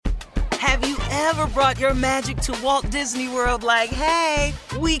Have you ever brought your magic to Walt Disney World like, hey,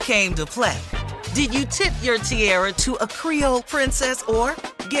 we came to play? Did you tip your tiara to a Creole princess or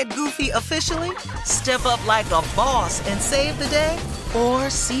get goofy officially? Step up like a boss and save the day? Or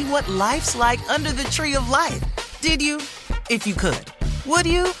see what life's like under the tree of life? Did you? If you could. Would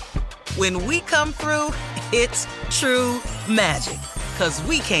you? When we come through, it's true magic. 'Cause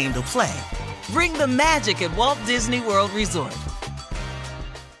we came to play. Bring the magic at Walt Disney World Resort.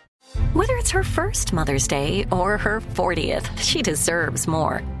 Whether it's her first Mother's Day or her 40th, she deserves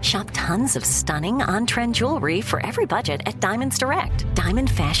more. Shop tons of stunning on-trend jewelry for every budget at Diamonds Direct. Diamond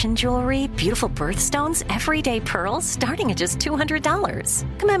fashion jewelry, beautiful birthstones, everyday pearls starting at just $200.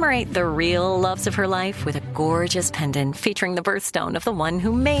 Commemorate the real loves of her life with a gorgeous pendant featuring the birthstone of the one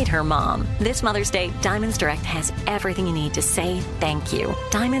who made her mom. This Mother's Day, Diamonds Direct has everything you need to say thank you.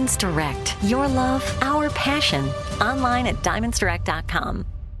 Diamonds Direct. Your love, our passion. Online at diamondsdirect.com.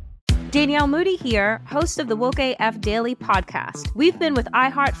 Danielle Moody here, host of the Woke AF Daily podcast. We've been with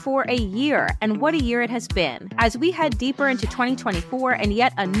iHeart for a year, and what a year it has been. As we head deeper into 2024 and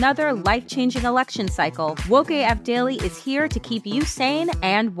yet another life-changing election cycle, Woke AF Daily is here to keep you sane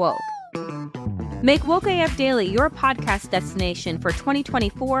and woke. Make Woke AF Daily your podcast destination for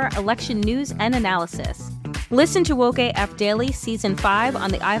 2024 election news and analysis. Listen to Woke AF Daily Season 5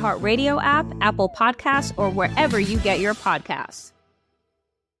 on the iHeartRadio app, Apple Podcasts, or wherever you get your podcasts.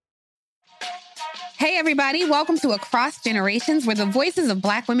 Hey, everybody. Welcome to Across Generations, where the voices of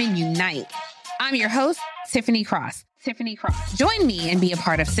Black women unite. I'm your host, Tiffany Cross. Join me and be a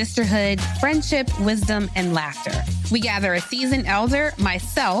part of sisterhood, friendship, wisdom, and laughter. We gather a seasoned elder,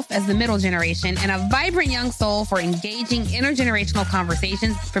 myself as the middle generation, and a vibrant young soul for engaging intergenerational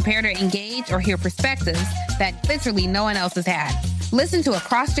conversations. Prepare to engage or hear perspectives that literally no one else has had. Listen to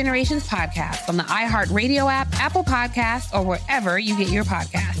Across Generations podcast on the iHeartRadio app, Apple Podcasts, or wherever you get your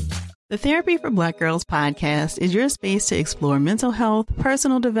podcasts. The Therapy for Black Girls podcast is your space to explore mental health,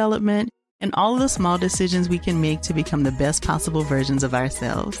 personal development, and all of the small decisions we can make to become the best possible versions of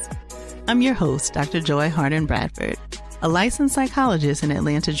ourselves. I'm your host, Dr. Joy Harden Bradford, a licensed psychologist in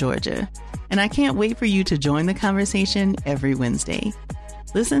Atlanta, Georgia, and I can't wait for you to join the conversation every Wednesday.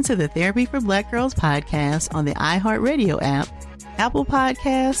 Listen to the Therapy for Black Girls podcast on the iHeartRadio app, Apple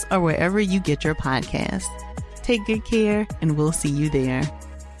Podcasts, or wherever you get your podcasts. Take good care, and we'll see you there.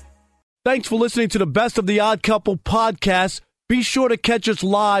 Thanks for listening to the Best of the Odd Couple podcast. Be sure to catch us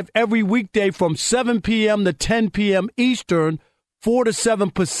live every weekday from 7 p.m. to 10 p.m. Eastern, 4 to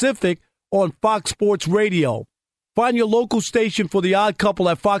 7 Pacific on Fox Sports Radio. Find your local station for The Odd Couple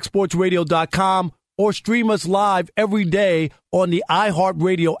at foxsportsradio.com or stream us live every day on the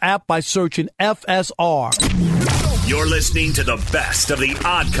iHeartRadio app by searching FSR. You're listening to the Best of the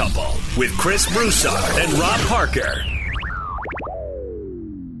Odd Couple with Chris Broussard and Rob Parker.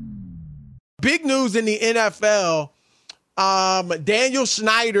 Big news in the NFL. Daniel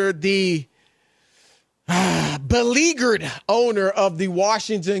Snyder, the beleaguered owner of the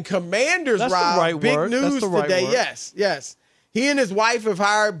Washington Commanders, That's Rob. the right Big word. news That's the right today. word. Yes. He and his wife have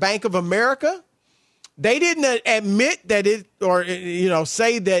hired Bank of America. They didn't admit that it, or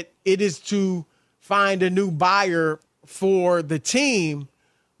say that it is to find a new buyer for the team,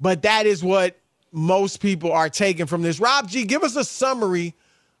 but that is what most people are taking from this. Rob G, give us a summary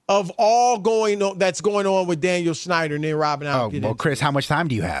of all that's going on with Daniel Snyder, and then Rob and I. Well, Chris, how much time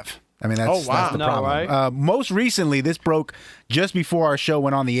do you have? I mean, that's the problem. Right? Most recently, this broke just before our show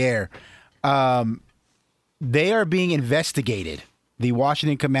went on the air. They are being investigated, the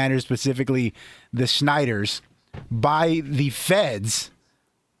Washington Commanders, specifically the Snyders, by the feds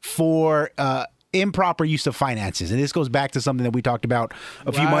for improper use of finances. And this goes back to something that we talked about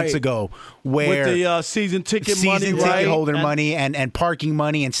a few months ago, where with the season ticket holder money and parking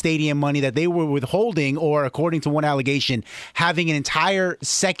money and stadium money that they were withholding, or according to one allegation, having an entire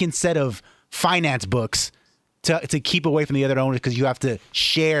second set of finance books to keep away from the other owners, because you have to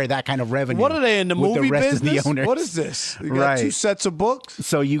share that kind of revenue. What are they in the with movie the rest business? Of the owners. What is this? You got two sets of books.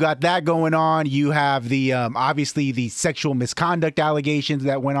 So you got that going on. You have the obviously the sexual misconduct allegations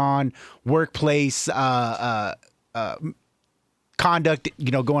that went on, workplace conduct,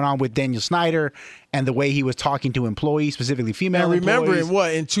 going on with Daniel Snyder and the way he was talking to employees, specifically female employees. Remember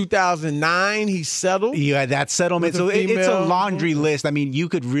in 2009 he settled? Yeah, that settlement. So it's a laundry list. I mean, you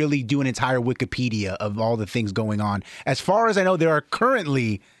could really do an entire Wikipedia of all the things going on. As far as I know, there are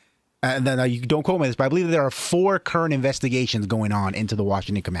currently, now you don't quote me on this, but I believe that there are 4 current investigations going on into the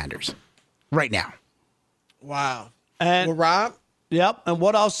Washington Commanders right now. Wow. And Rob? Yep. And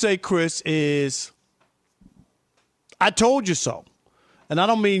what I'll say, Chris, is I told you so. And I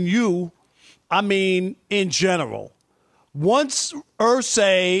don't mean you. I mean in general. once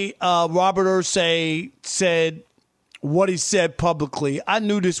Robert Irsay said what he said publicly, I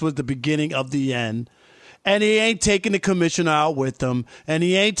knew this was the beginning of the end. And he ain't taking the commissioner out with him, and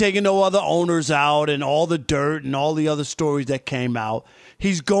he ain't taking no other owners out and all the dirt and all the other stories that came out.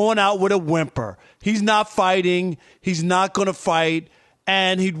 He's going out with a whimper. He's not fighting. He's not going to fight.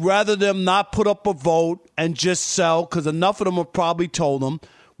 And he'd rather them not put up a vote and just sell, because enough of them have probably told him,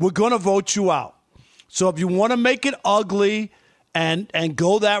 we're going to vote you out. So if you want to make it ugly and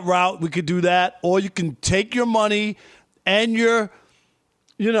go that route, we could do that. Or you can take your money and your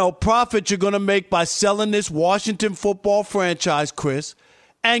profit you're going to make by selling this Washington football franchise, Chris,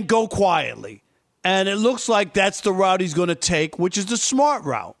 and go quietly. And it looks like that's the route he's going to take, which is the smart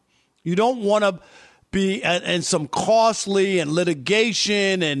route. You don't want to be in some costly and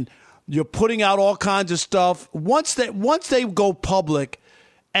litigation, and you're putting out all kinds of stuff. Once they go public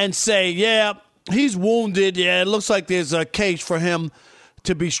and say, yeah, he's wounded, yeah, it looks like there's a case for him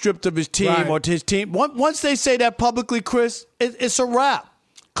to be stripped of his team or to his team. Once they say that publicly, Chris, it's a wrap.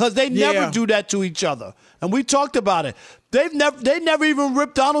 Because they never do that to each other. And we talked about it. They never even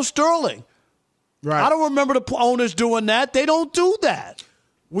ripped Donald Sterling. Right. I don't remember the owners doing that. They don't do that.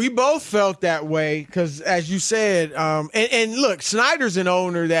 We both felt that way because, as you said, and look, Snyder's an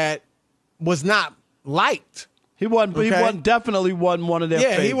owner that was not liked. He wasn't. Okay? He definitely wasn't one of their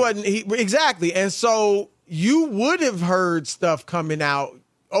favorites. He wasn't. Exactly. And so you would have heard stuff coming out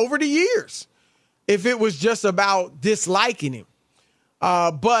over the years if it was just about disliking him.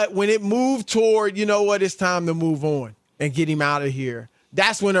 But when it moved toward, you know what, it's time to move on and get him out of here,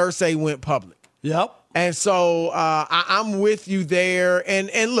 that's when Irsay went public. Yep. And so I'm with you there.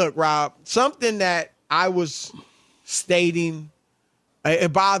 And look, Rob, something that I was stating,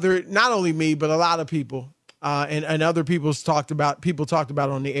 it bothered not only me, but a lot of people, and other people talked about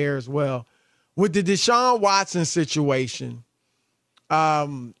on the air as well. With the Deshaun Watson situation,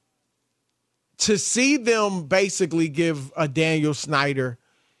 to see them basically give a Daniel Snyder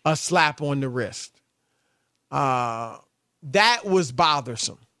a slap on the wrist, that was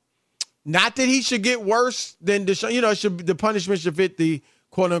bothersome. Not that he should get worse than Deshaun, the punishment should fit the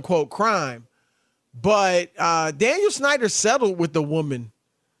quote unquote crime. But Daniel Snyder settled with the woman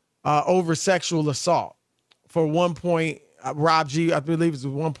over sexual assault for Rob G, I believe it was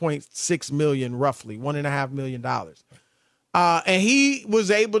 $1.6 million, roughly $1.5 million. And he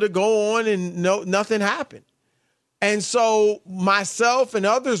was able to go on and nothing happened. And so myself and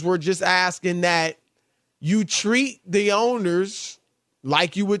others were just asking that you treat the owners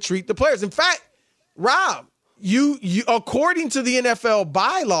like you would treat the players. In fact, Rob, you according to the NFL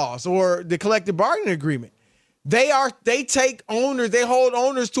bylaws or the collective bargaining agreement, they hold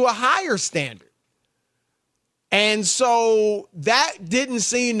owners to a higher standard. And so that didn't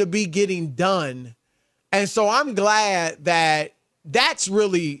seem to be getting done. And so I'm glad that that's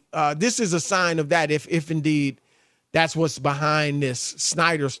really this is a sign of that, if indeed that's what's behind this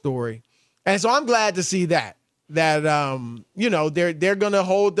Snyder story. And so I'm glad to see that they're going to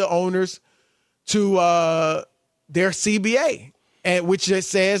hold the owners to their CBA, and which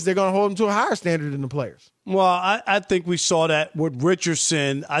says they're going to hold them to a higher standard than the players. Well, I think we saw that with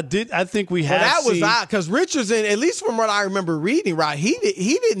Richardson. I think we had. Well, that was odd because Richardson, at least from what I remember reading, right, he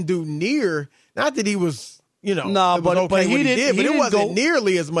didn't do near. Not that he was, but he did, but it wasn't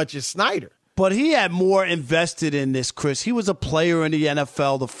nearly as much as Snyder. But he had more invested in this, Chris. He was a player in the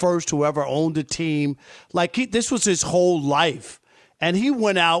NFL, the first who ever owned a team. This was his whole life. And he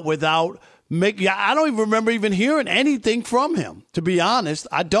went out without making – I don't even remember even hearing anything from him, to be honest.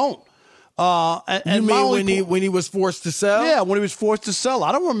 I don't. You mean when he was forced to sell? Yeah, when he was forced to sell.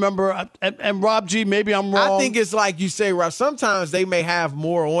 I don't remember. And Rob G, maybe I'm wrong. I think it's like you say, Rob, sometimes they may have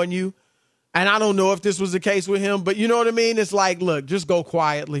more on you. And I don't know if this was the case with him, but you know what I mean? It's like, look, just go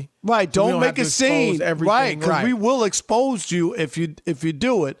quietly. Right. Don't make a scene. Right. Because we will expose you if you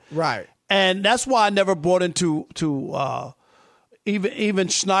do it. Right. And that's why I never bought into even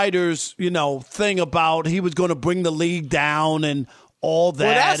Snyder's, thing about he was going to bring the league down and all that.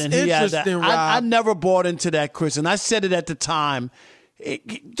 Well, that's and interesting, Rob. I never bought into that, Chris. And I said it at the time.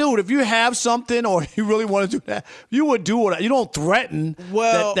 Dude, if you have something or you really want to do that, you would do it. You don't threaten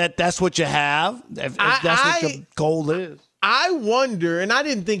that's what you have, if that's what your goal is. I wonder, and I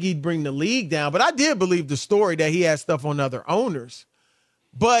didn't think he'd bring the league down, but I did believe the story that he has stuff on other owners.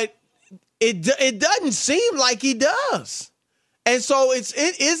 But it doesn't seem like he does. And so isn't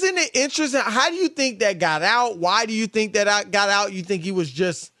it interesting? How do you think that got out? Why do you think that got out? You think he was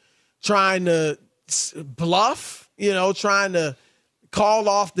just trying to bluff, trying to call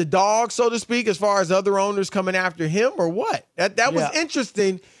off the dog, so to speak, as far as other owners coming after him, or what? That was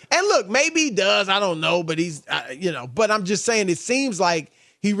interesting. And look, maybe he does. I don't know, but he's, but I'm just saying it seems like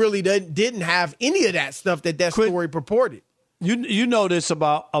he really didn't have any of that stuff that story purported. You know this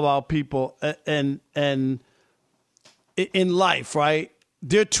about people and in life, right?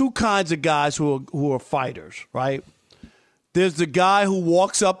 There are two kinds of guys who are fighters, right? There's the guy who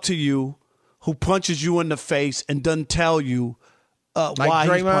walks up to you, who punches you in the face and doesn't tell you why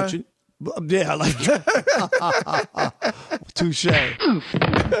Draymond? He's punching. Yeah, like touche.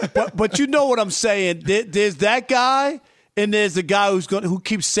 But you know what I'm saying? There's that guy, and there's the guy who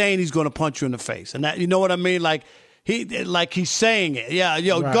keeps saying he's going to punch you in the face, and that, you know what I mean? Like he's saying it. Yeah,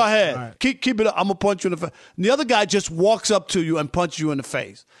 right, go ahead, right. Keep it up. I'm gonna punch you in the face. And the other guy just walks up to you and punches you in the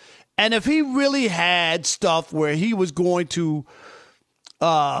face. And if he really had stuff where he was going to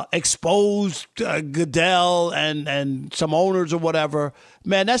expose Goodell and some owners or whatever,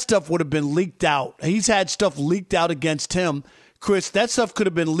 man, that stuff would have been leaked out. He's had stuff leaked out against him. Chris, that stuff could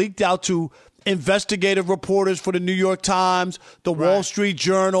have been leaked out to investigative reporters for the New York Times, the Wall Street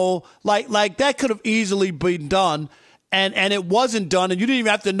Journal. Like that could have easily been done. And it wasn't done, and you didn't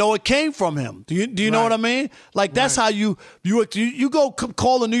even have to know it came from him. Do you know what I mean? Like, that's how you go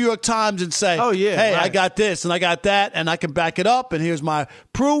call the New York Times and say, oh, yeah, hey, I got this and I got that, and I can back it up, and here's my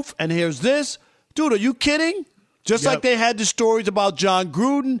proof, and here's this. Dude, are you kidding? Just like they had the stories about John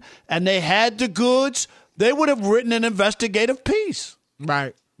Gruden, and they had the goods, they would have written an investigative piece.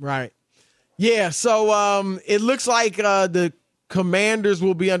 Right. Yeah, so it looks like the Commanders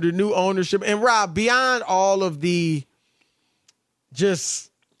will be under new ownership. And, Rob, beyond all of the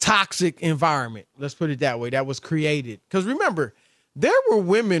just toxic environment, let's put it that way, that was created. Because remember, there were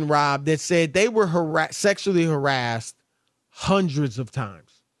women, Rob, that said they were sexually harassed hundreds of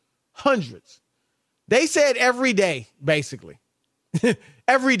times. Hundreds. They said every day, basically.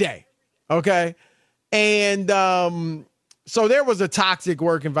 Every day. Okay? And so there was a toxic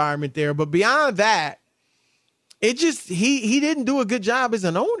work environment there. But beyond that, it just, he didn't do a good job as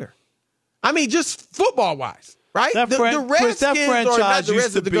an owner. I mean, just football-wise. Right? The Redskins, or not the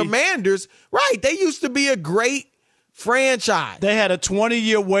Redskins, the Commanders, right, they used to be a great franchise. They had a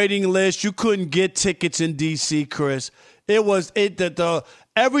 20-year waiting list. You couldn't get tickets in D.C., Chris.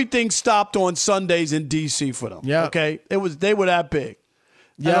 Everything stopped on Sundays in D.C. for them. Yeah. Okay? They were that big.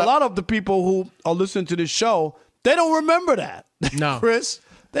 Yeah. And a lot of the people who are listening to this show, they don't remember that. No. Chris,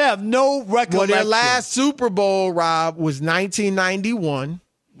 they have no recollection. Well, their last Super Bowl, Rob, was 1991.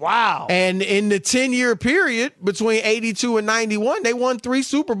 Wow. And in the 10-year period between 82 and 91, they won 3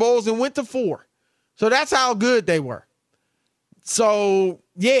 Super Bowls and went to 4. So that's how good they were. So,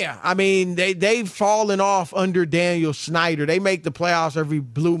 yeah, I mean, they've fallen off under Daniel Snyder. They make the playoffs every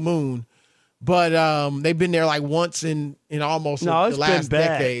blue moon. But they've been there like once in almost the last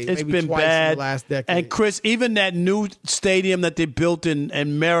decade. It's maybe been twice bad. In the last decade. And, Chris, even that new stadium that they built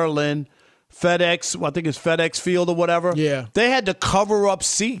in Maryland, FedEx, I think it's FedEx Field or whatever. Yeah. They had to cover up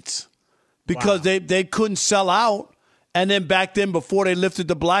seats because they couldn't sell out. And then back then, before they lifted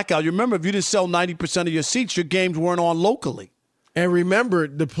the blackout, you remember, if you didn't sell 90% of your seats, your games weren't on locally. And remember,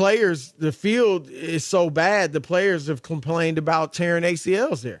 the players, the field is so bad, the players have complained about tearing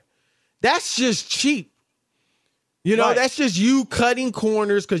ACLs there. That's just cheap. You know, that's just you cutting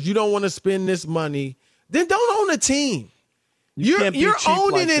corners because you don't want to spend this money. Then don't own a team. You're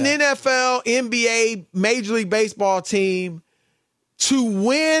owning an NFL, NBA, Major League Baseball team to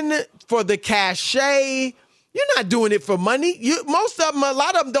win for the cachet. You're not doing it for money. A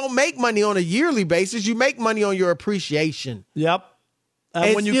lot of them don't make money on a yearly basis. You make money on your appreciation. Yep.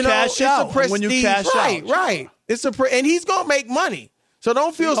 And when you cash out. Right. And he's going to make money. So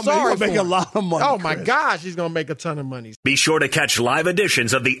don't feel sorry for him. He's going to make a lot of money. Oh, my gosh, he's going to make a ton of money. Be sure to catch live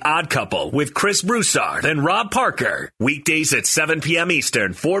editions of The Odd Couple with Chris Broussard and Rob Parker. Weekdays at 7 p.m.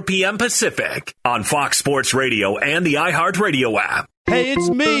 Eastern, 4 p.m. Pacific on Fox Sports Radio and the iHeartRadio app. Hey, it's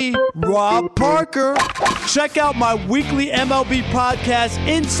me, Rob Parker. Check out my weekly MLB podcast,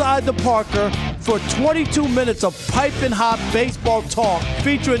 Inside the Parker, for 22 minutes of piping hot baseball talk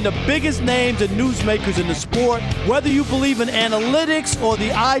featuring the biggest names and newsmakers in the sport. Whether you believe in analytics or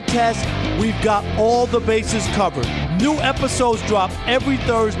the eye test, we've got all the bases covered. New episodes drop every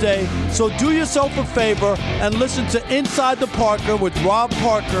Thursday, so do yourself a favor and listen to Inside the Parker with Rob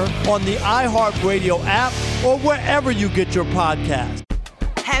Parker on the iHeartRadio app or wherever you get your podcast.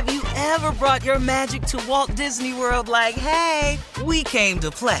 Have you ever brought your magic to Walt Disney World like, hey, we came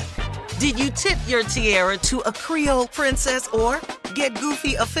to play? Did you tip your tiara to a Creole princess or get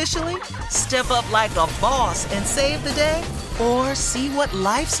goofy officially? Step up like a boss and save the day? Or see what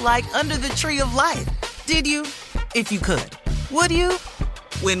life's like under the tree of life? Did you? If you could. Would you?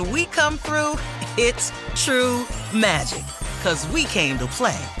 When we come through, it's true magic. 'Cause we came to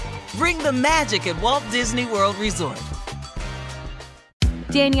play. Bring the magic at Walt Disney World Resort.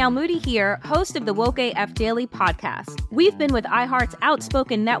 Danielle Moody here, host of the Woke AF Daily podcast. We've been with iHeart's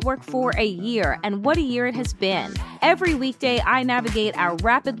Outspoken Network for a year, and what a year it has been. Every weekday, I navigate our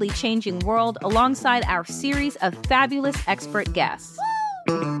rapidly changing world alongside our series of fabulous expert guests.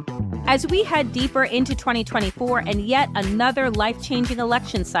 As we head deeper into 2024 and yet another life-changing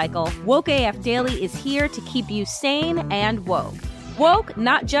election cycle, Woke AF Daily is here to keep you sane and woke. Woke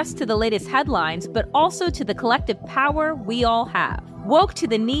not just to the latest headlines, but also to the collective power we all have. Woke to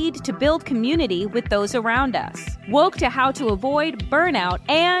the need to build community with those around us. Woke to how to avoid burnout,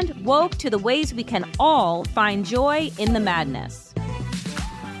 and woke to the ways we can all find joy in the madness.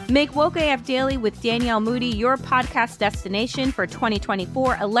 Make Woke AF Daily with Danielle Moody your podcast destination for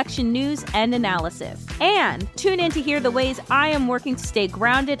 2024 election news and analysis. And tune in to hear the ways I am working to stay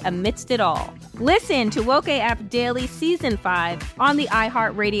grounded amidst it all. Listen to Woke AF Daily Season 5 on the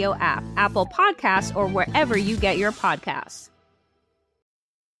iHeartRadio app, Apple Podcasts, or wherever you get your podcasts.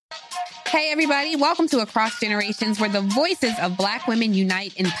 Hey, everybody. Welcome to Across Generations, where the voices of Black women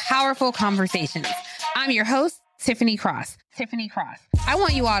unite in powerful conversations. I'm your host, Tiffany Cross. I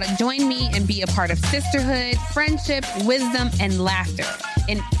want you all to join me and be a part of sisterhood, friendship, wisdom, and laughter.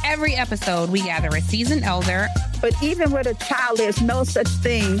 In every episode, we gather a seasoned elder. But even with a child, there's no such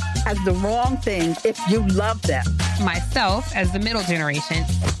thing as the wrong thing if you love them. Myself as the middle generation.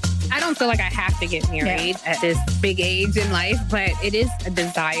 I don't feel like I have to get married at this big age in life, but it is a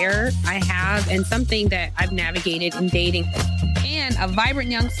desire I have and something that I've navigated in dating. And a vibrant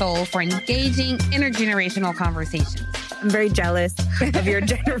young soul for engaging intergenerational conversations. I'm very jealous of your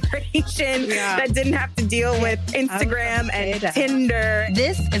generation that didn't have to deal with Instagram and Tinder.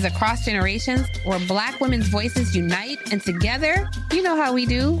 This is Across Generations, where Black women's voices unite, and together, you know how we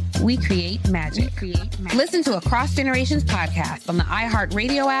do, we create magic. Listen to Across Generations podcast on the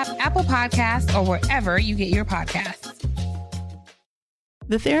iHeartRadio app, Apple Podcasts, or wherever you get your podcasts.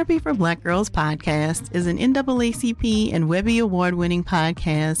 The Therapy for Black Girls podcast is an NAACP and Webby Award-winning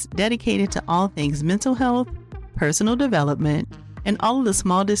podcast dedicated to all things mental health, personal development, and all of the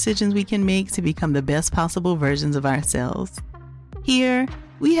small decisions we can make to become the best possible versions of ourselves. Here,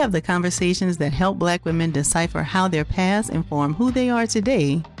 we have the conversations that help Black women decipher how their past inform who they are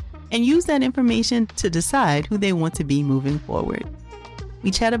today, and use that information to decide who they want to be moving forward.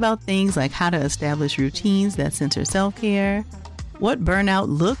 We chat about things like how to establish routines that center self-care, what burnout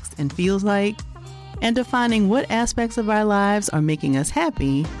looks and feels like, and defining what aspects of our lives are making us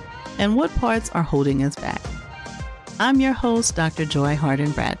happy and what parts are holding us back. I'm your host, Dr. Joy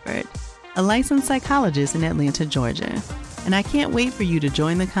Harden Bradford, a licensed psychologist in Atlanta, Georgia, and I can't wait for you to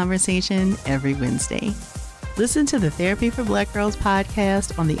join the conversation every Wednesday. Listen to the Therapy for Black Girls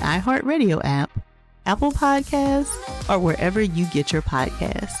podcast on the iHeartRadio app, Apple Podcasts, or wherever you get your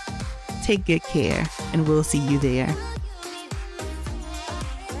podcasts. Take good care, and we'll see you there.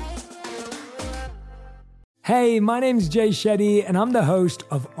 Hey, my name's Jay Shetty, and I'm the host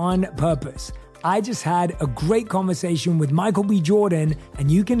of On Purpose. I just had a great conversation with Michael B. Jordan,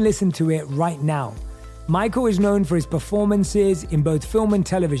 and you can listen to it right now. Michael is known for his performances in both film and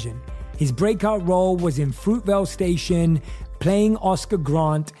television. His breakout role was in Fruitvale Station, playing Oscar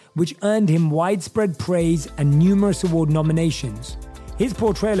Grant, which earned him widespread praise and numerous award nominations. His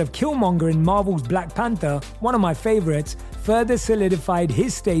portrayal of Killmonger in Marvel's Black Panther, one of my favorites, further solidified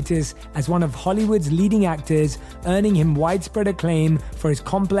his status as one of Hollywood's leading actors, earning him widespread acclaim for his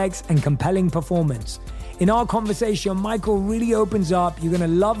complex and compelling performance. In our conversation, Michael really opens up. You're going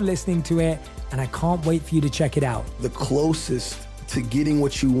to love listening to it, and I can't wait for you to check it out. The closest to getting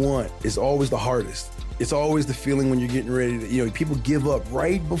what you want is always the hardest. It's always the feeling when you're getting ready to, people give up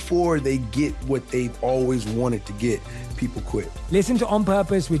right before they get what they've always wanted to get. People quit. Listen to On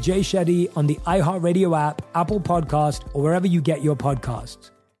Purpose with Jay Shetty on the iHeartRadio app, Apple Podcast, or wherever you get your podcasts.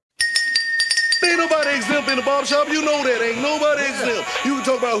 Ain't nobody exempt in the barbershop. You know that. Ain't nobody exempt. You can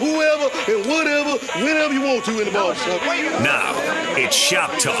talk about whoever and whatever, whenever you want to in the barbershop. Now, it's Shop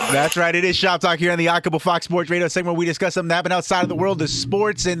Talk. That's right. It is Shop Talk here on the iHeartRadio Fox Sports Radio segment where we discuss something that happened outside of the world of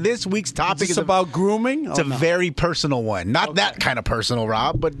sports. And this week's topic is about grooming. It's a very personal one. Not that kind of personal,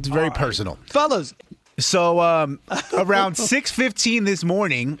 Rob, but it's very personal. Fellas. So around 6:15 this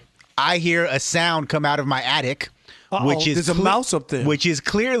morning, I hear a sound come out of my attic. Which is there's a mouse up there. Which is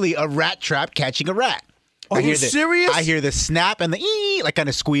clearly a rat trap catching a rat. Are you serious? I hear the snap and the ee, like kind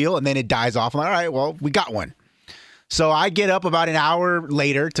of squeal, and then it dies off. I'm like, all right, well, we got one. So I get up about an hour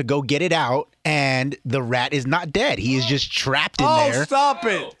later to go get it out, and the rat is not dead. He is just trapped in there. Oh, stop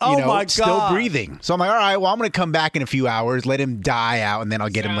it. Oh, my God. Still breathing. So I'm like, all right, well, I'm going to come back in a few hours, let him die out, and then I'll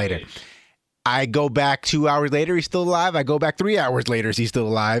get him later. I go back 2 hours later, he's still alive. I go back 3 hours later, he's still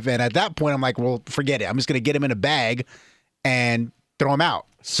alive. And at that point, I'm like, well, forget it. I'm just going to get him in a bag and throw him out.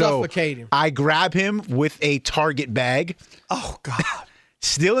 Suffocate him. I grab him with a Target bag. Oh, God.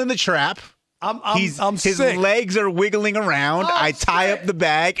 Still in the trap. His sick. Legs are wiggling around. I tie up the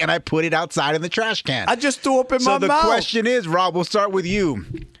bag and I put it outside in the trash can. I just threw up in my mouth. So the question is, Rob, we'll start with you.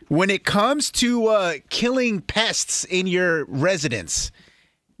 When it comes to killing pests in your residence,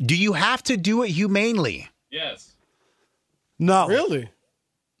 do you have to do it humanely? Yes. No. Really?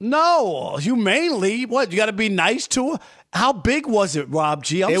 No. Humanely? What? You got to be nice to her? How big was it, Rob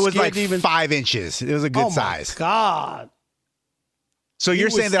G? It was like 5 inches. It was a good size. Oh, my God. So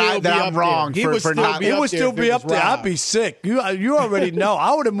you're saying that I'm wrong for not... He would still be up there. I'd be sick. You already know.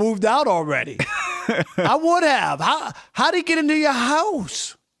 I would have moved out already. I would have. How'd he get into your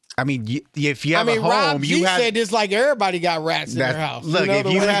house? I mean, if you have a home, Rob you have... said this like everybody got rats in their house. Look,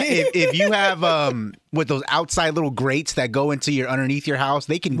 if you have with those outside little grates that go into your underneath your house,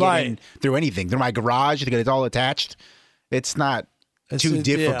 they can get in through anything. They're my garage. It's all attached. It's not too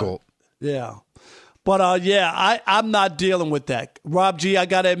difficult. Yeah. But, I'm not dealing with that. Rob G, I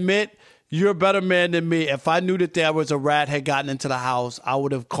got to admit, you're a better man than me. If I knew that there was a rat had gotten into the house, I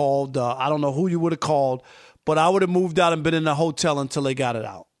would have called, I don't know who you would have called, but I would have moved out and been in the hotel until they got it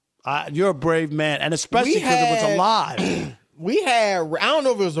out. You're a brave man, and especially because it was alive. We had, I don't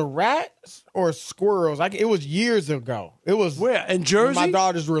know if it was a rat or squirrels. It was years ago. It was where? In Jersey? My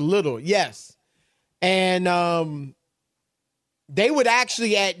daughters were little, yes. And they would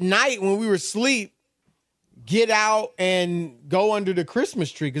actually, at night when we were asleep, get out and go under the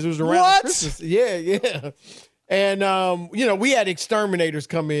Christmas tree because it was around Christmas. Yeah. And, we had exterminators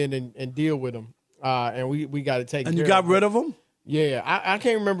come in and deal with them. And we got to take care of them. And you got rid of them? Yeah. I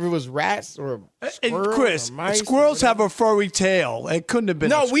can't remember if it was rats or squirrels. And Chris, or mice squirrels have a furry tail. It couldn't have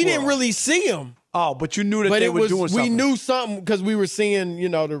been a we didn't squirrel. really see them. Oh, but you knew that they were doing something. We knew something because we were seeing,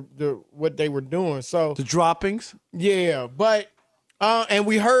 the what they were doing. So the droppings? Yeah, but... and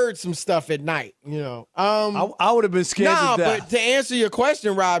we heard some stuff at night, I would have been scared to death. But to answer your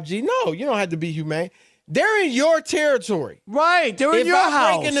question, Rob G, no, you don't have to be humane. They're in your territory. Right, they're in your house. If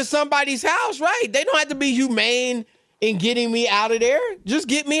I break into somebody's house, right, they don't have to be humane in getting me out of there. Just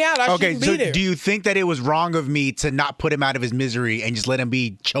get me out. I shouldn't be there. Do you think that it was wrong of me to not put him out of his misery and just let him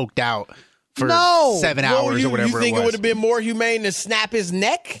be choked out for 7 hours or whatever you think it was? It would have been more humane to snap his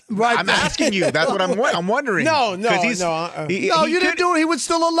neck? Right. I'm asking you. That's what I'm wondering. No. You didn't do it. He was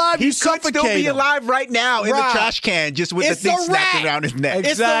still alive. He could still be alive right now in the trash can, just with the thing snapped around his neck.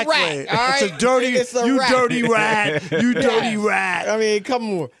 Exactly. It's a rat. All right? It's a dirty, dirty rat. You dirty rat. I mean,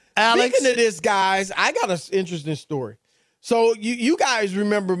 come on. Alex? Speaking of this, guys, I got an interesting story. So you guys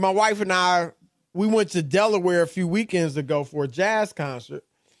remember my wife and I, we went to Delaware a few weekends ago for a jazz concert.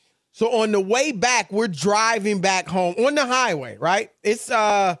 So on the way back, we're driving back home on the highway, right? It's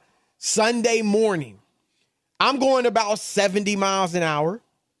Sunday morning. I'm going about 70 miles an hour.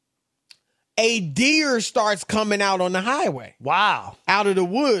 A deer starts coming out on the highway. Wow. Out of the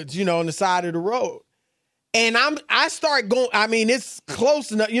woods, on the side of the road. And I start going, it's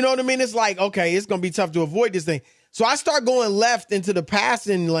close enough. You know what I mean? It's like, okay, it's going to be tough to avoid this thing. So I start going left into the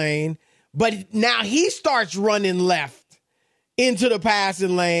passing lane, but now he starts running left into the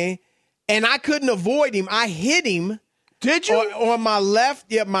passing lane, and I couldn't avoid him. I hit him. Did you? On my left.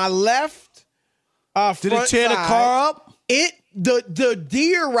 Yeah, my left Did it tear the car up? The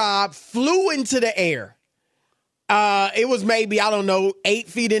deer, Rob, flew into the air. It was maybe, 8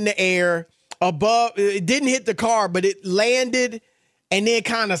 feet in the air. Above, it didn't hit the car, but it landed and then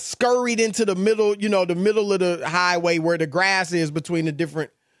kind of scurried into the middle, the middle of the highway where the grass is between the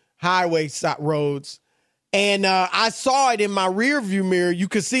different highway roads. And I saw it in my rear view mirror. You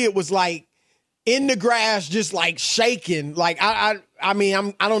could see it was like in the grass, just like shaking. Like I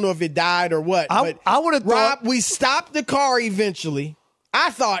don't know if it died or what. I would have thought. Rob, we stopped the car eventually. I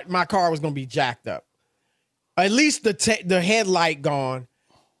thought my car was going to be jacked up. At least the headlight gone.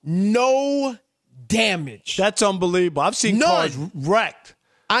 No damage. That's unbelievable. I've seen cars wrecked.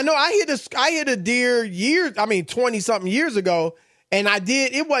 I know. I hit a deer 20-something years ago. And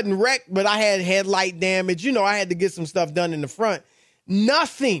it wasn't wrecked, but I had headlight damage. I had to get some stuff done in the front.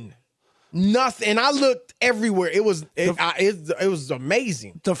 Nothing. And I looked everywhere. It was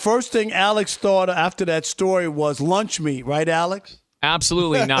amazing. The first thing Alex thought after that story was lunch meat, right, Alex?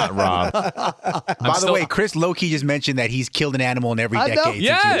 Absolutely not, Rob. By the way, Chris low-key just mentioned that he's killed an animal in every decade.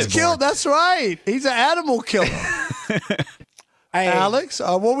 Yes. He's killed. That's right. He's an animal killer. Hey, Alex,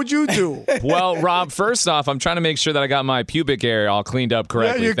 what would you do? Well, Rob, first off, I'm trying to make sure that I got my pubic area all cleaned up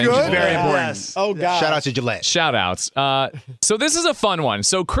correctly. Yeah, you're Thank good? you. Very important. Yes. Oh, God. Shout out to Gillette. Shout outs. So this is a fun one.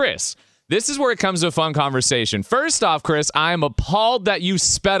 So, Chris, This is where it comes to a fun conversation. First off, Chris, I am appalled that you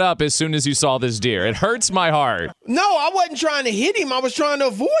sped up as soon as you saw this deer. It hurts my heart. No, I wasn't trying to hit him. I was trying to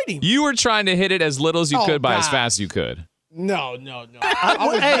avoid him. You were trying to hit it as little as you could by as fast as you could. No. I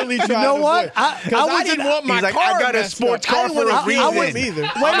was really trying to avoid. Because I didn't want my car I got a sports car for a reason. Either.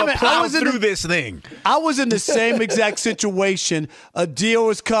 Wait a minute. I was through this thing. I was in the same exact situation. A deer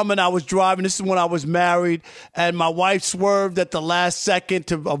was coming. I was driving. This is when I was married, and my wife swerved at the last second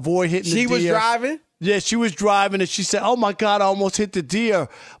to avoid hitting the deer. She was driving? Yeah, she was driving, and she said, "Oh my God, I almost hit the deer.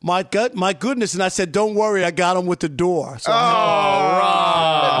 My goodness!" And I said, "Don't worry, I got him with the door." So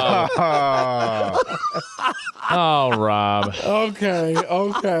Rob. Oh, Rob. Okay.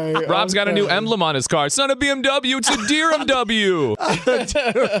 Rob's got a new emblem on his car. It's not a BMW, it's a Deer MW.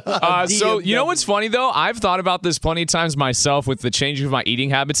 So, you know what's funny, though? I've thought about this plenty of times myself with the changing of my eating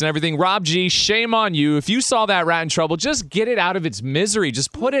habits and everything. Rob G, shame on you. If you saw that rat in trouble, just get it out of its misery.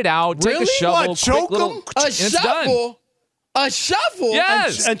 Just put it out. Take a shovel. What, choke him? A shovel? A shovel?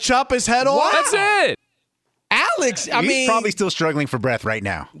 Yes. And chop his head off? Wow. That's it. Alex, I mean, he's probably still struggling for breath right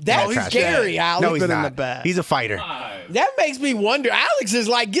now. That's scary, Alex. No, he's in the not. back. He's a fighter. That makes me wonder. Alex is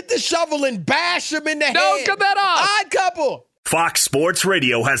like, get the shovel and bash him in the head. No, cut that off. Odd couple. Fox Sports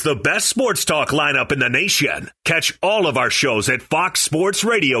Radio has the best sports talk lineup in the nation. Catch all of our shows at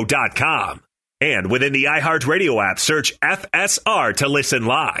foxsportsradio.com. And within the iHeartRadio app, search FSR to listen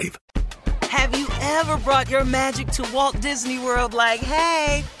live. Have you ever brought your magic to Walt Disney World like,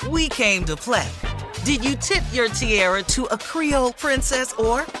 hey, we came to play? Did you tip your tiara to a Creole princess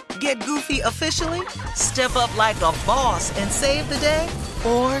or get goofy officially? Step up like a boss and save the day?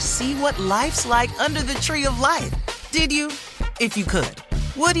 Or see what life's like under the tree of life? Did you? If you could.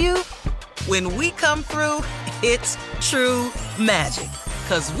 Would you? When we come through, it's true magic.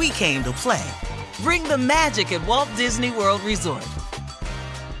 'Cause we came to play. Bring the magic at Walt Disney World Resort.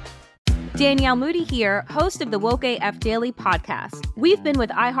 Danielle Moody here, host of the Woke AF Daily podcast. We've been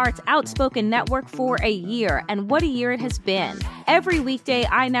with iHeart's Outspoken Network for a year, and what a year it has been. Every weekday,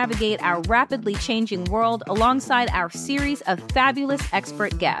 I navigate our rapidly changing world alongside our series of fabulous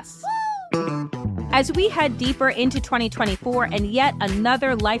expert guests. As we head deeper into 2024 and yet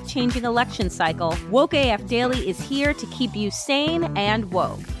another life-changing election cycle, Woke AF Daily is here to keep you sane and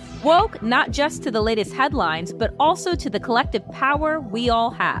woke. Woke not just to the latest headlines, but also to the collective power we all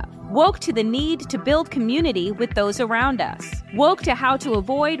have. Woke to the need to build community with those around us. Woke to how to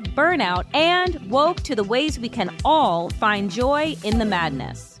avoid burnout, and woke to the ways we can all find joy in the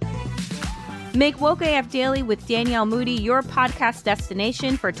madness. Make Woke AF Daily with Danielle Moody your podcast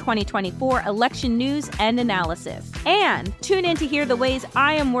destination for 2024 election news and analysis. And tune in to hear the ways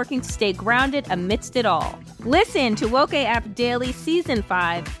I am working to stay grounded amidst it all. Listen to Woke AF Daily Season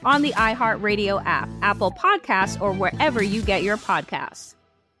 5 on the iHeartRadio app, Apple Podcasts, or wherever you get your podcasts.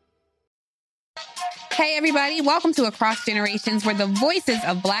 Hey, everybody. Welcome to Across Generations, where the voices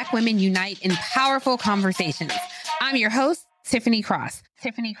of Black women unite in powerful conversations. I'm your host, Tiffany Cross.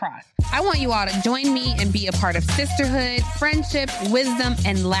 I want you all to join me and be a part of sisterhood, friendship, wisdom,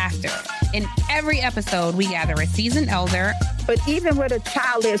 and laughter. In every episode, we gather a seasoned elder. But even with a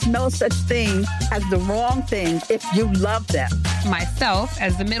child, there's no such thing as the wrong thing if you love them. Myself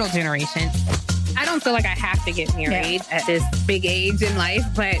as the middle generation. I don't feel like I have to get married at this big age in life,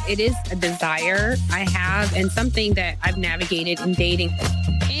 but it is a desire I have and something that I've navigated in dating.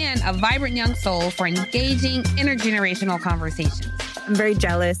 And a vibrant young soul for engaging intergenerational conversations. I'm very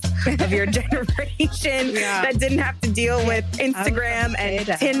jealous of your generation that didn't have to deal with Instagram and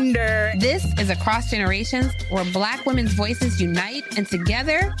Tinder. This is Across Generations, where Black women's voices unite, and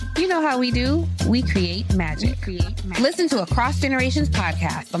together, you know how we do, we create magic. Listen to Across Generations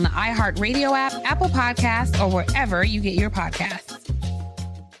podcast on the iHeartRadio app, Apple Podcasts, or wherever you get your podcasts.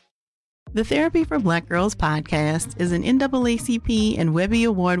 The Therapy for Black Girls podcast is an NAACP and Webby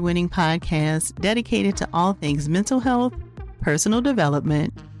Award-winning podcast dedicated to all things mental health, personal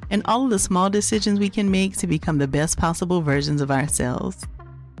development, and all of the small decisions we can make to become the best possible versions of ourselves.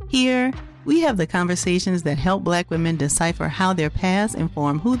 Here, we have the conversations that help Black women decipher how their past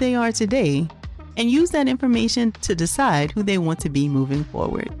inform who they are today, and use that information to decide who they want to be moving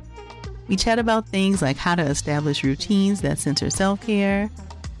forward. We chat about things like how to establish routines that center self-care,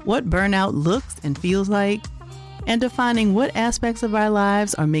 what burnout looks and feels like, and defining what aspects of our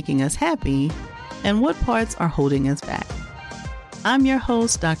lives are making us happy and what parts are holding us back. I'm your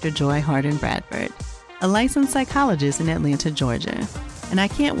host, Dr. Joy Harden Bradford, a licensed psychologist in Atlanta, Georgia, and I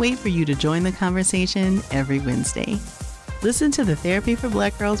can't wait for you to join the conversation every Wednesday. Listen to the Therapy for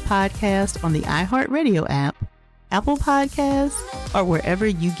Black Girls podcast on the iHeartRadio app, Apple Podcasts, or wherever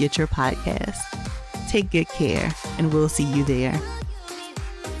you get your podcasts. Take good care, and we'll see you there.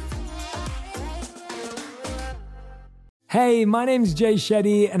 Hey, my name's Jay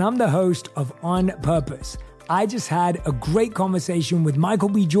Shetty, and I'm the host of On Purpose. I just had a great conversation with Michael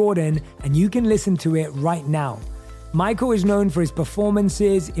B. Jordan, and you can listen to it right now. Michael is known for his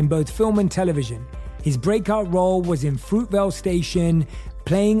performances in both film and television. His breakout role was in Fruitvale Station,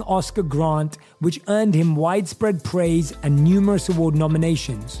 playing Oscar Grant, which earned him widespread praise and numerous award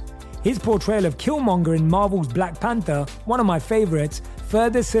nominations. His portrayal of Killmonger in Marvel's Black Panther, one of my favorites,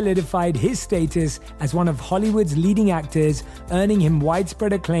 further solidified his status as one of Hollywood's leading actors, earning him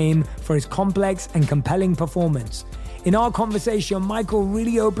widespread acclaim for his complex and compelling performance. In our conversation, Michael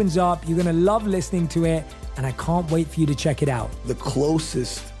really opens up. You're going to love listening to it, and I can't wait for you to check it out. The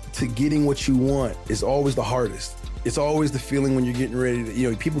closest to getting what you want is always the hardest. It's always the feeling when you're getting ready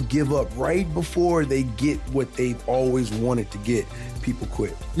to, people give up right before they get what they've always wanted to get. People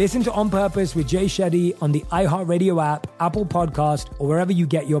quit. Listen to On Purpose with Jay Shetty on the iHeartRadio app, Apple Podcast, or wherever you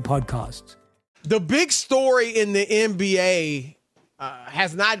get your podcasts. The big story in the NBA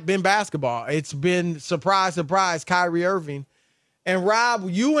has not been basketball. It's been, surprise, surprise, Kyrie Irving. And Rob,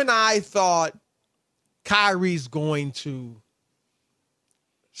 you and I thought Kyrie's going to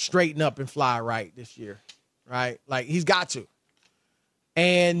straighten up and fly right this year, right? Like, he's got to.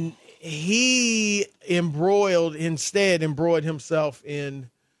 And he embroiled himself in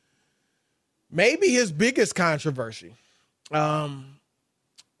maybe his biggest controversy.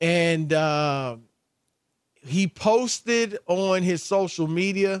 He posted on his social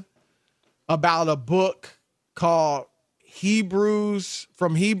media about a book called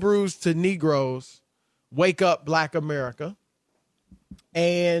From Hebrews to Negroes, Wake Up Black America.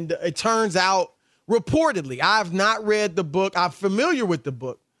 And it turns out, reportedly, I've not read the book. I'm familiar with the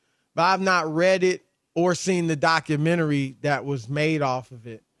book, but I've not read it or seen the documentary that was made off of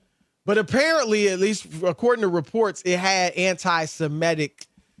it. But apparently, at least according to reports, it had anti-Semitic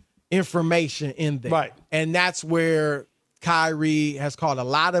information in there. Right. And that's where Kyrie has caught a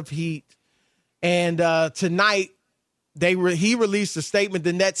lot of heat. And tonight, he released a statement.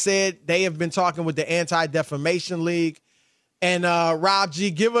 The Nets said they have been talking with the Anti-Defamation League. And Rob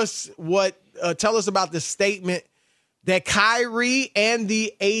G, tell us about the statement that Kyrie and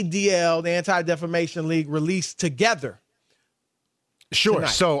the ADL, the Anti-Defamation League, released together. Sure. Tonight.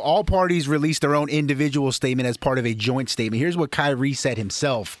 So all parties released their own individual statement as part of a joint statement. Here's what Kyrie said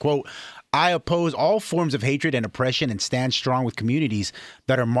himself, quote, "I oppose all forms of hatred and oppression and stand strong with communities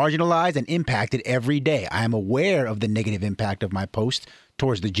that are marginalized and impacted every day. I am aware of the negative impact of my post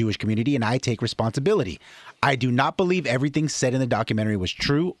towards the Jewish community, and I take responsibility. I do not believe everything said in the documentary was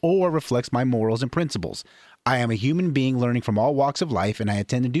true or reflects my morals and principles. I am a human being learning from all walks of life, and I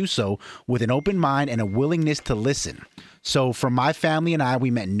intend to do so with an open mind and a willingness to listen. So for my family and I,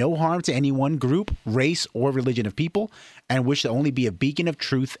 we meant no harm to any one group, race, or religion of people, and wish to only be a beacon of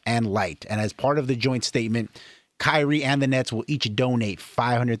truth and light." And as part of the joint statement, Kyrie and the Nets will each donate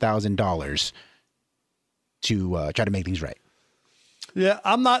 $500,000 to try to make things right. Yeah,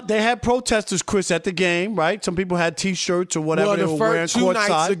 they had protesters, Chris, at the game, right? Some people had T-shirts or whatever they were wearing courtside. 2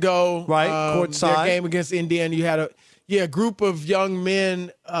 nights ago, right, courtside. Their game against Indiana, you had a group of young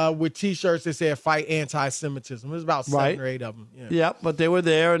men with T-shirts that said "Fight Anti-Semitism." It was about 7 or 8 of them. Yeah, but they were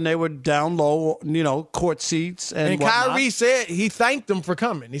there and they were down low, court seats and whatnot. Kyrie said he thanked them for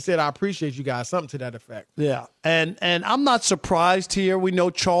coming. He said, "I appreciate you guys," something to that effect. Yeah, and I'm not surprised here. We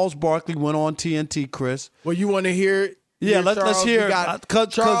know Charles Barkley went on TNT, Chris. Well, you want to hear? Yeah, let's hear.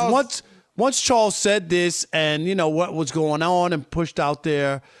 Because once Charles said this and, what was going on and pushed out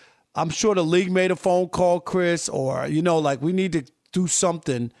there, I'm sure the league made a phone call, Chris, or, we need to do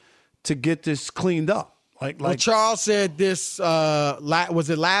something to get this cleaned up. Well, Charles said this, was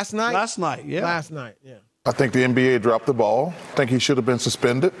it last night? Last night, yeah. Last night, yeah. I think the NBA dropped the ball. I think he should have been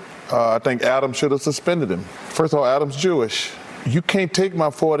suspended. I think Adam should have suspended him. First of all, Adam's Jewish. You can't take my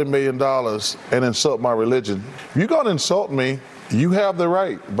 $40 million and insult my religion. If you're going to insult me, you have the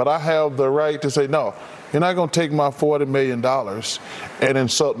right, but I have the right to say, no, you're not going to take my $40 million and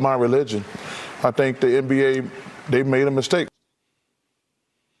insult my religion. I think the NBA, they made a mistake.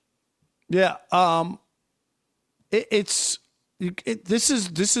 Yeah, this is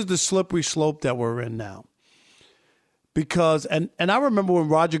the slippery slope that we're in now. Because, and I remember when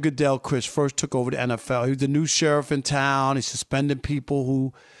Roger Goodell, Chris, first took over the NFL, he was the new sheriff in town. He suspended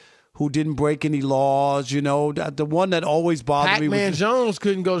people who didn't break any laws, The one that always bothered me was Pac-Man Jones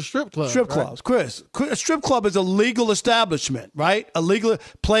couldn't go to strip clubs. Strip clubs, Chris. A strip club is a legal establishment, right? A legal,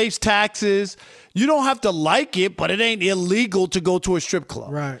 pays taxes. You don't have to like it, but it ain't illegal to go to a strip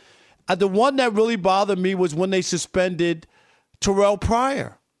club. Right. The one that really bothered me was when they suspended Terrell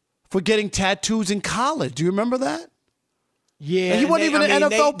Pryor for getting tattoos in college. Do you remember that? Yeah. And he wasn't even an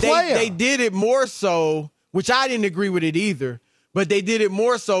NFL player. They did it more so which I didn't agree with it either. But they did it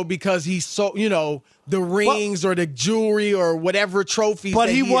more so because he sold, the rings or the jewelry or whatever trophies. But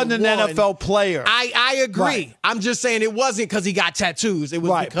he wasn't an NFL player. I agree. Right. I'm just saying it wasn't because he got tattoos. It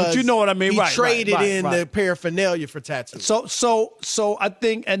was because but you know what I mean. He traded in the paraphernalia for tattoos. So I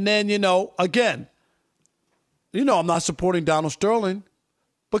think, and then again, I'm not supporting Donald Sterling,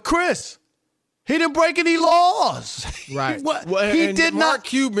 but Chris, he didn't break any laws. Right. He did not. Mark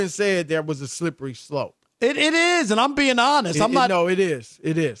Cuban said there was a slippery slope. It is, and I'm being honest. No, it is.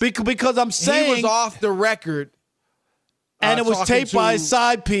 It is. Because I'm saying he was off the record. And it was taped by his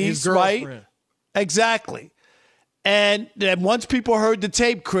side piece, right? Exactly. And then once people heard the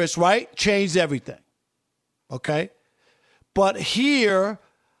tape, Chris, right, changed everything. Okay? But here,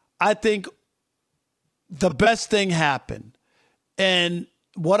 I think the best thing happened. And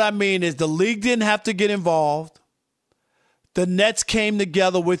what I mean is the league didn't have to get involved. The Nets came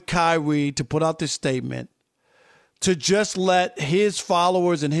together with Kyrie to put out this statement to just let his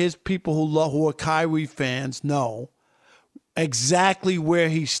followers and his people who are Kyrie fans know exactly where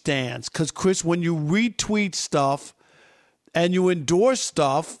he stands. Because, Chris, when you retweet stuff and you endorse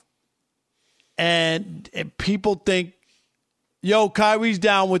stuff and people think, yo, Kyrie's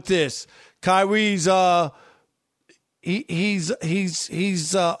down with this. Kyrie's he's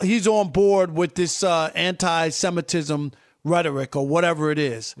on board with this anti-Semitism rhetoric or whatever it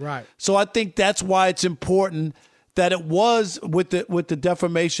is. Right. So I think that's why it's important that it was with the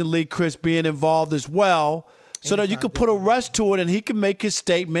Defamation League, Chris, being involved as well, so that you could put a rest to it and he can make his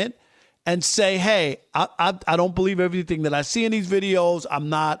statement and say, hey, I don't believe everything that I see in these videos. I'm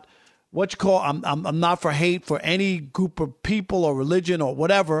not I'm not for hate for any group of people or religion or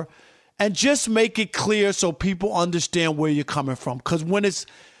whatever. And just make it clear so people understand where you're coming from. Because when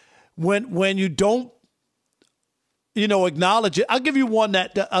you don't acknowledge it. I'll give you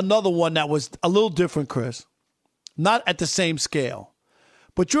another one that was a little different, Chris. Not at the same scale.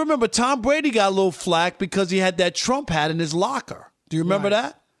 But you remember Tom Brady got a little flack because he had that Trump hat in his locker. Do you remember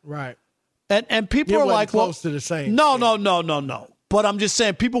that? Right. And people are like, close to the same. No. But I'm just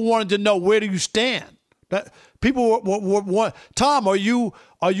saying, people wanted to know, where do you stand? People were Tom, are you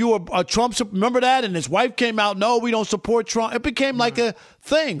a Trump? Remember that? And his wife came out, no, we don't support Trump. It became like a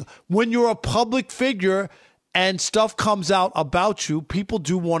thing. When you're a public figure and stuff comes out about you, people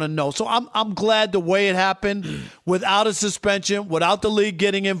do want to know. So I'm glad the way it happened, without a suspension, without the league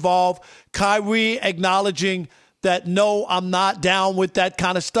getting involved, Kyrie acknowledging that, no, I'm not down with that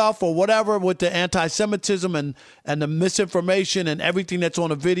kind of stuff or whatever, with the anti-Semitism and the misinformation and everything that's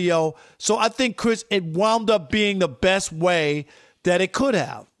on the video. So I think, Chris, it wound up being the best way that it could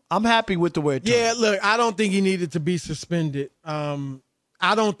have. I'm happy with the way it turned. Yeah, look, I don't think he needed to be suspended. I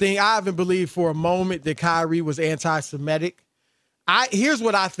haven't believed for a moment that Kyrie was anti-Semitic. Here's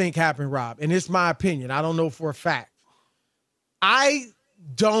what I think happened, Rob, and it's my opinion. I don't know for a fact. I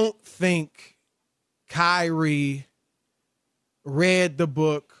don't think Kyrie read the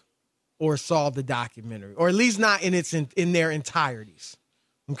book or saw the documentary, or at least not in their entirities.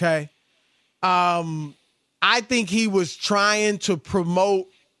 Okay? I think he was trying to promote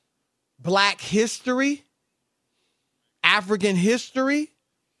Black history, African history,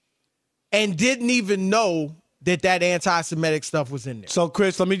 and didn't even know that anti-Semitic stuff was in there. So,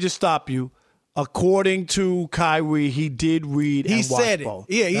 Chris, let me just stop you. According to Kyrie, he did read and watch said it. both.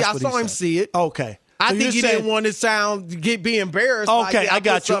 Yeah, I saw him see it. Okay. I think he didn't want to be embarrassed. Okay, I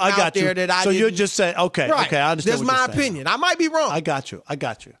got you. So you're just saying, okay, right. Okay, I understand. That's my opinion. I might be wrong. I got you.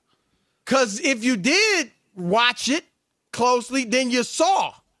 Because if you did watch it closely, then you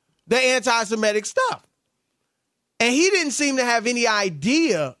saw the anti-Semitic stuff. And he didn't seem to have any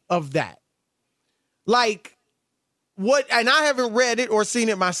idea of that. Like, and I haven't read it or seen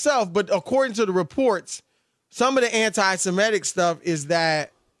it myself, but according to the reports, some of the anti-Semitic stuff is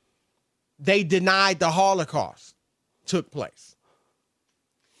that they denied the Holocaust took place.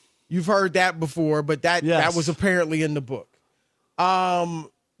 You've heard that before, but that was apparently in the book.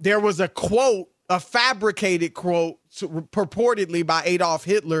 There was a quote, a fabricated quote, purportedly by Adolf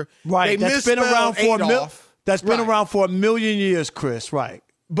Hitler. Right, that's been around for a million years, Chris. Right,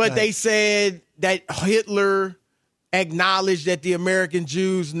 but they said that Hitler acknowledged that the American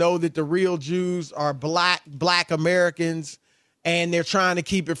Jews know that the real Jews are black Americans, and they're trying to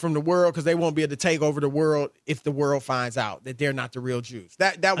keep it from the world because they won't be able to take over the world if the world finds out that they're not the real Jews.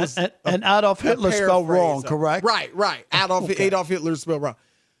 That was and Adolf Hitler spelled wrong, correct? Right. Adolf Hitler spelled wrong.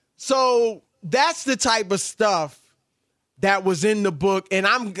 So that's the type of stuff that was in the book, and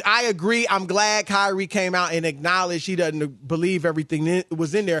I agree. I'm glad Kyrie came out and acknowledged he doesn't believe everything that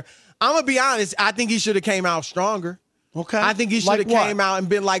was in there. I'm gonna be honest. I think he should have came out stronger. Okay. I think he should have came out and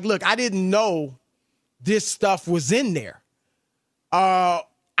been like, "Look, I didn't know this stuff was in there.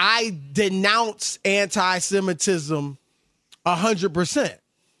 I denounce anti-Semitism 100%.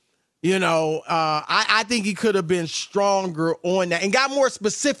 You know, I think he could have been stronger on that and got more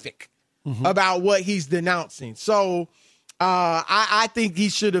specific about what he's denouncing. So I think he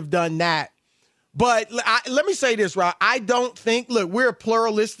should have done that. But let me say this, Rob. I don't think, look, we're a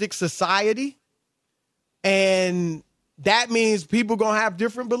pluralistic society, and that means people going to have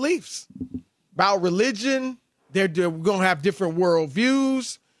different beliefs about religion. They're going to have different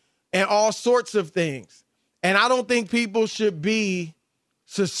worldviews and all sorts of things. And I don't think people should be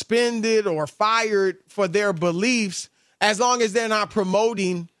suspended or fired for their beliefs as long as they're not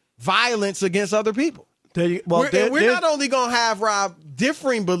promoting violence against other people. We're not only going to have, Rob,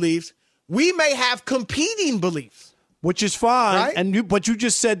 differing beliefs, we may have competing beliefs. Which is fine. Right? But you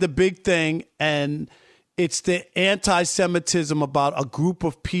just said the big thing, and it's the anti-Semitism about a group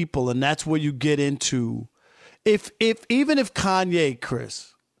of people, and that's where you get into. Even if Kanye,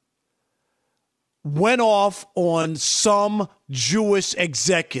 Chris, went off on some Jewish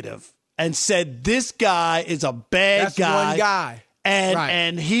executive and said this guy is a bad guy. That's one guy.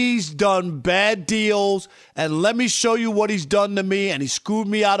 And he's done bad deals, and let me show you what he's done to me, and he screwed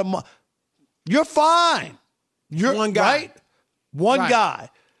me out of money. You're fine. You're one guy. Right? One guy.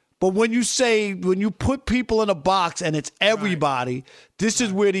 But when you put people in a box and it's everybody, this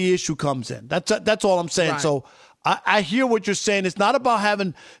is where the issue comes in. That's all I'm saying. Right. So I hear what you're saying. It's not about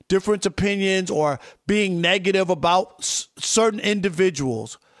having different opinions or being negative about certain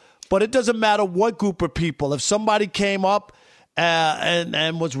individuals, but it doesn't matter what group of people. If somebody came up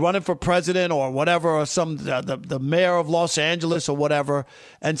and was running for president or whatever, or the mayor of Los Angeles or whatever,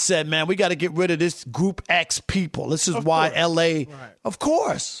 and said, man, we got to get rid of this group X people. This is why LA, of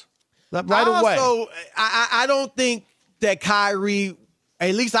course, right away. Also, I don't think that Kyrie,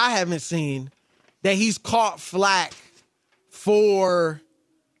 at least I haven't seen, that he's caught flack for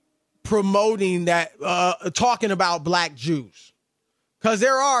promoting that, talking about black Jews. Because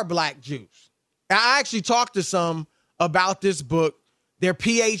there are black Jews. I actually talked to some about this book. They're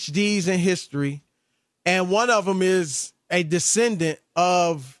PhDs in history, and one of them is a descendant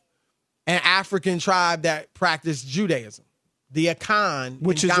of an African tribe that practiced Judaism, the Akan,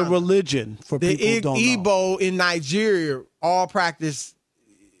 which is a religion for people who don't know. The Igbo in Nigeria all practice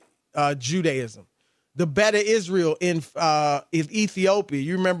Judaism. The Beta Israel in Ethiopia,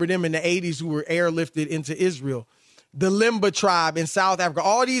 you remember them in the 80s who were airlifted into Israel. The Limba tribe in South Africa.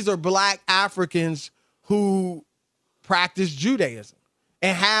 All these are black Africans who practice Judaism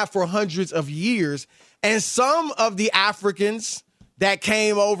and have for hundreds of years. And some of the Africans that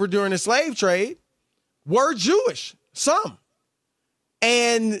came over during the slave trade were Jewish, some.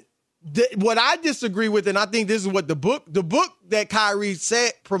 And what I disagree with, and I think this is what the book that Kyrie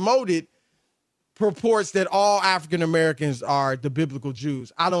promoted purports that all African Americans are the biblical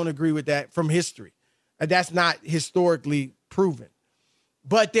Jews. I don't agree with that from history. That's not historically proven.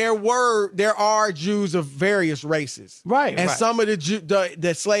 But there are Jews of various races, right? And some of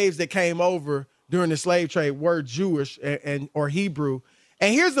the slaves that came over during the slave trade were Jewish or Hebrew.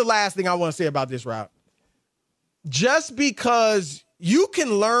 And here's the last thing I want to say about this, Rob. Just because you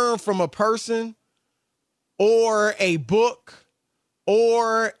can learn from a person or a book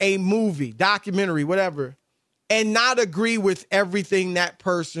or a movie, documentary, whatever, and not agree with everything that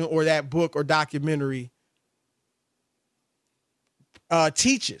person or that book or documentary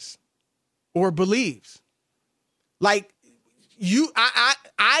teaches or believes. Like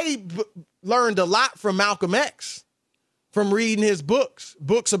I learned a lot from Malcolm X from reading his books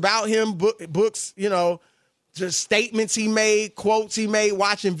about him, books, just statements he made, quotes he made,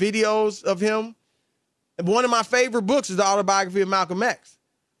 watching videos of him. One of my favorite books is the autobiography of Malcolm X.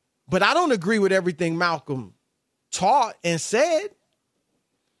 But I don't agree with everything Malcolm taught and said.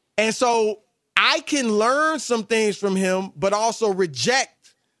 And so I can learn some things from him, but also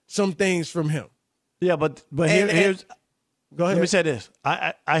reject some things from him. Yeah, but here's go ahead. Let me say this.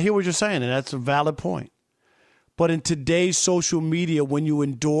 I hear what you're saying, and that's a valid point. But in today's social media, when you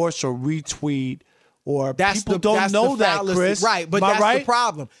endorse or retweet, or people don't know that, Chris. Right, but that's the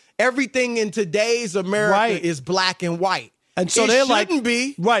problem. Everything in today's America is black and white. And so they're like,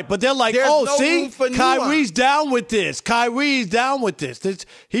 be. Right, but they're like, Kyrie's down with this. Kyrie's down with this.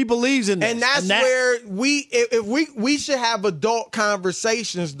 He believes in this. And that's where we should have adult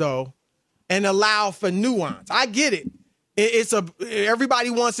conversations, though, and allow for nuance. I get it.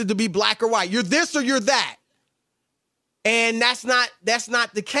 Everybody wants it to be black or white. You're this or you're that. And that's not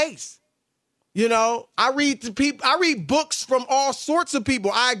the case. I read books from all sorts of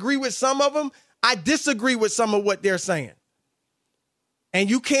people. I agree with some of them. I disagree with some of what they're saying. And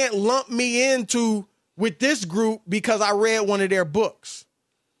you can't lump me into with this group because I read one of their books.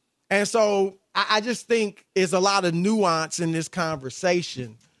 And so I just think there's a lot of nuance in this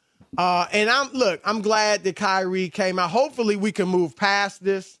conversation. And I'm glad that Kyrie came out. Hopefully we can move past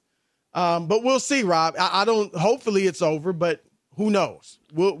this. But we'll see, Rob. Hopefully it's over, but who knows?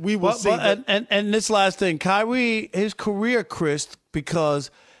 We will see. And this last thing, Kyrie, his career, Chris, because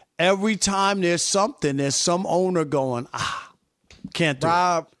every time there's some owner going, can't do it.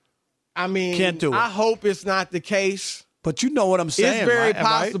 Rob, I mean, can't do it. I hope it's not the case. But you know what I'm saying. It's very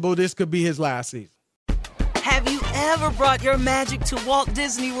possible this could be his last season. Have you ever brought your magic to Walt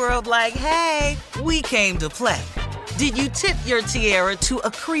Disney World like, hey, we came to play? Did you tip your tiara to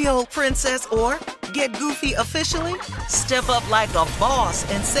a Creole princess or get goofy officially? Step up like a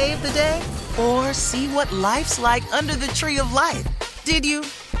boss and save the day? Or see what life's like under the tree of life? Did you?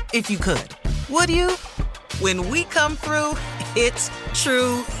 If you could. Would you? When we come through, it's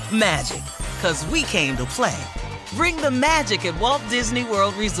true magic. 'Cause we came to play. Bring the magic at Walt Disney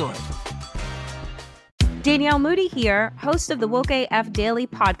World Resort. Danielle Moody here, host of the Woke AF Daily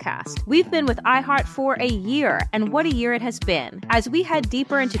podcast. We've been with iHeart for a year, and what a year it has been. As we head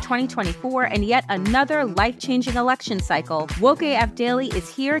deeper into 2024 and yet another life-changing election cycle, Woke AF Daily is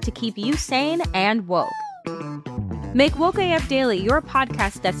here to keep you sane and woke. Make Woke AF Daily your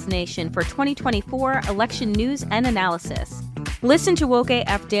podcast destination for 2024 election news and analysis. Listen to Woke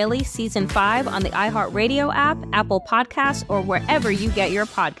AF Daily Season 5 on the iHeartRadio app, Apple Podcasts, or wherever you get your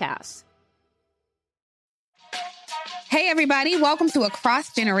podcasts. Hey, everybody. Welcome to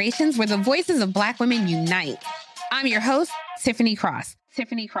Across Generations, where the voices of Black women unite. I'm your host, Tiffany Cross.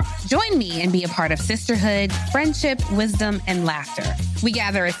 Join me and be a part of sisterhood, friendship, wisdom, and laughter. We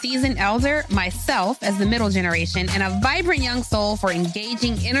gather a seasoned elder, myself as the middle generation, and a vibrant young soul for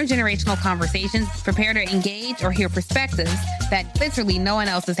engaging intergenerational conversations. Prepare to engage or hear perspectives that literally no one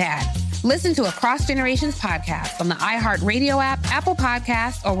else has had. Listen to Across Generations podcast on the iHeartRadio app, Apple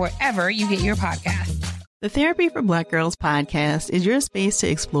Podcasts, or wherever you get your podcasts. The Therapy for Black Girls podcast is your space to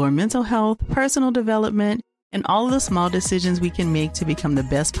explore mental health, personal development, and all of the small decisions we can make to become the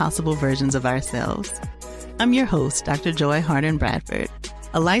best possible versions of ourselves. I'm your host, Dr. Joy Harden Bradford,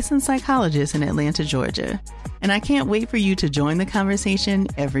 a licensed psychologist in Atlanta, Georgia, and I can't wait for you to join the conversation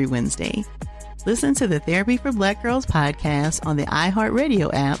every Wednesday. Listen to the Therapy for Black Girls podcast on the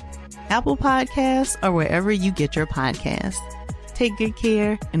iHeartRadio app, Apple Podcasts, or wherever you get your podcasts. Take good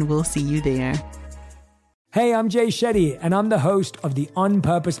care, and we'll see you there. Hey, I'm Jay Shetty, and I'm the host of the On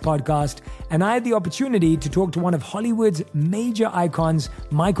Purpose podcast, and I had the opportunity to talk to one of Hollywood's major icons,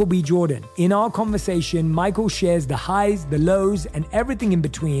 Michael B. Jordan. In our conversation, Michael shares the highs, the lows, and everything in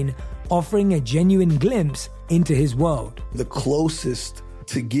between, offering a genuine glimpse into his world. The closest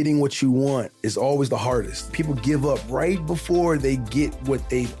to getting what you want is always the hardest. People give up right before they get what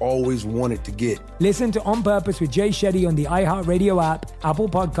they've always wanted to get. Listen to On Purpose with Jay Shetty on the iHeartRadio app, Apple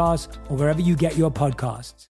Podcasts, or wherever you get your podcasts.